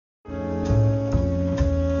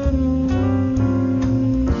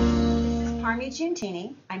I'm Eugene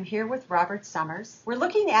Teeny. I'm here with Robert Summers. We're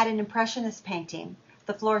looking at an Impressionist painting,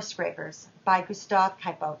 The Floor Scrapers, by Gustave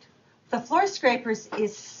Caillebotte. The Floor Scrapers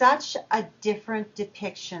is such a different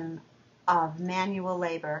depiction of manual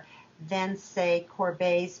labor than, say,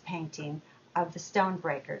 Courbet's painting of the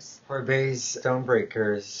Stonebreakers. Courbet's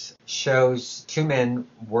Stonebreakers shows two men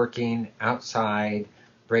working outside,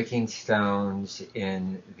 breaking stones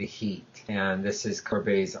in the heat. And this is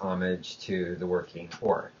Courbet's homage to the working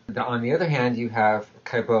poor. On the other hand, you have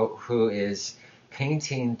Caillebotte, who is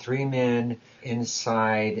painting three men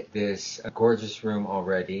inside this gorgeous room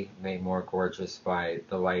already, made more gorgeous by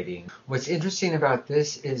the lighting. What's interesting about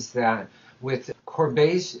this is that with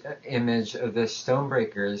Courbet's image of the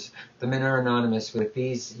Stonebreakers, the men are anonymous. With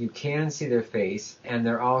these, you can see their face, and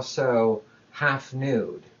they're also half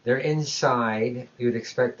nude. They're inside. You would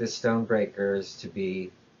expect the Stonebreakers to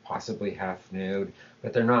be possibly half nude,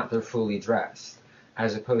 but they're not. They're fully dressed,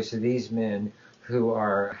 as opposed to these men who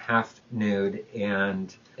are half nude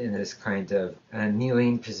and in this kind of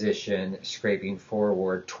kneeling position, scraping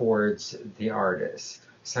forward towards the artist,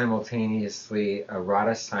 simultaneously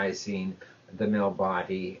eroticizing the male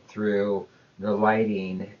body through the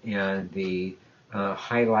lighting and the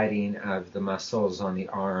highlighting of the muscles on the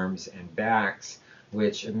arms and backs,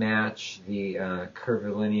 which match the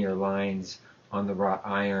curvilinear lines on the wrought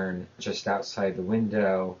iron just outside the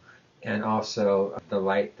window, and also the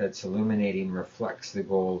light that's illuminating reflects the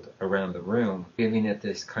gold around the room, giving it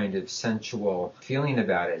this kind of sensual feeling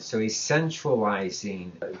about it. So he's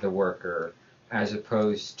sensualizing the worker, as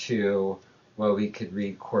opposed to what we could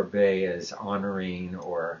read Courbet as honoring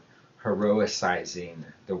or heroicizing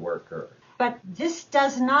the worker. But this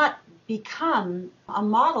does not become a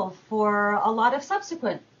model for a lot of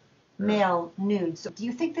subsequent male nudes. Do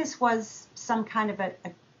you think this was some kind of a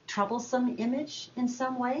troublesome image in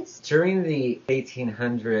some ways? During the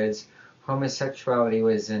 1800s, homosexuality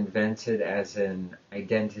was invented as an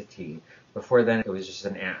identity. Before then, it was just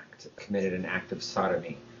an act, committed an act of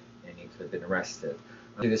sodomy, and you could have been arrested.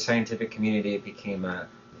 Through the scientific community, it became a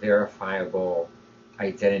verifiable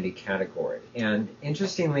identity category. And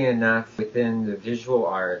interestingly enough, within the visual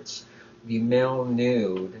arts, the male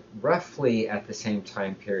nude, roughly at the same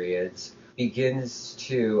time periods, begins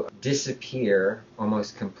to disappear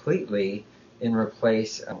almost completely in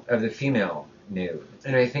replace of the female nude.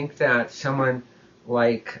 And I think that someone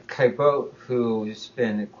like Caillebotte, who's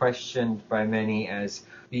been questioned by many as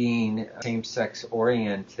being same-sex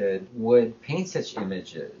oriented, would paint such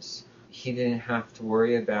images. He didn't have to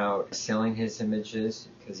worry about selling his images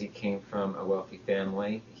because he came from a wealthy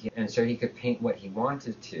family, and so he could paint what he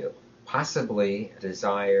wanted to, possibly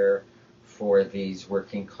desire for these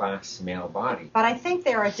working class male bodies. But I think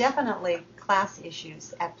there are definitely class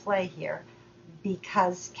issues at play here,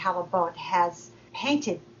 because Caillebotte has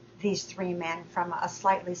painted these three men from a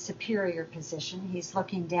slightly superior position. He's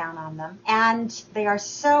looking down on them, and they are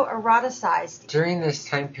so eroticized. During this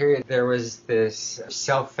time period, there was this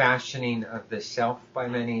self-fashioning of the self by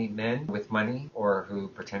many men with money, or who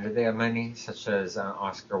pretended they have money, such as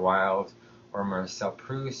Oscar Wilde or Marcel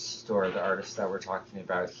Proust, or the artist that we're talking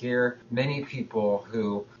about here. Many people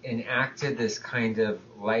who enacted this kind of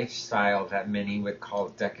lifestyle that many would call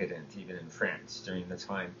decadent, even in France during the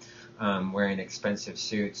time, wearing expensive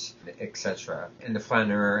suits, etc. And the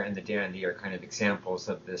flaneur and the dandy are kind of examples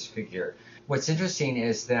of this figure. What's interesting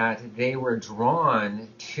is that they were drawn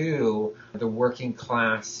to the working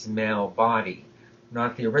class male body,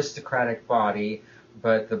 not the aristocratic body,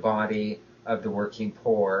 but the body of the working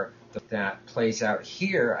poor. That plays out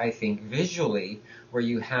here, I think, visually, where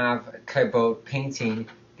you have Caillebotte painting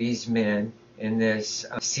these men in this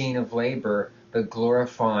scene of labor, but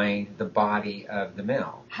glorifying the body of the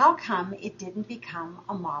male. How come it didn't become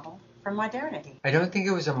a model for modernity? I don't think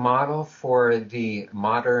it was a model for the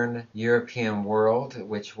modern European world,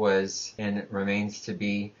 which was and remains to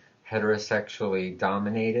be heterosexually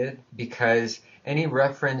dominated, because any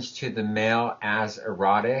reference to the male as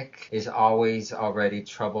erotic is always already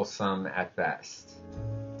troublesome at best.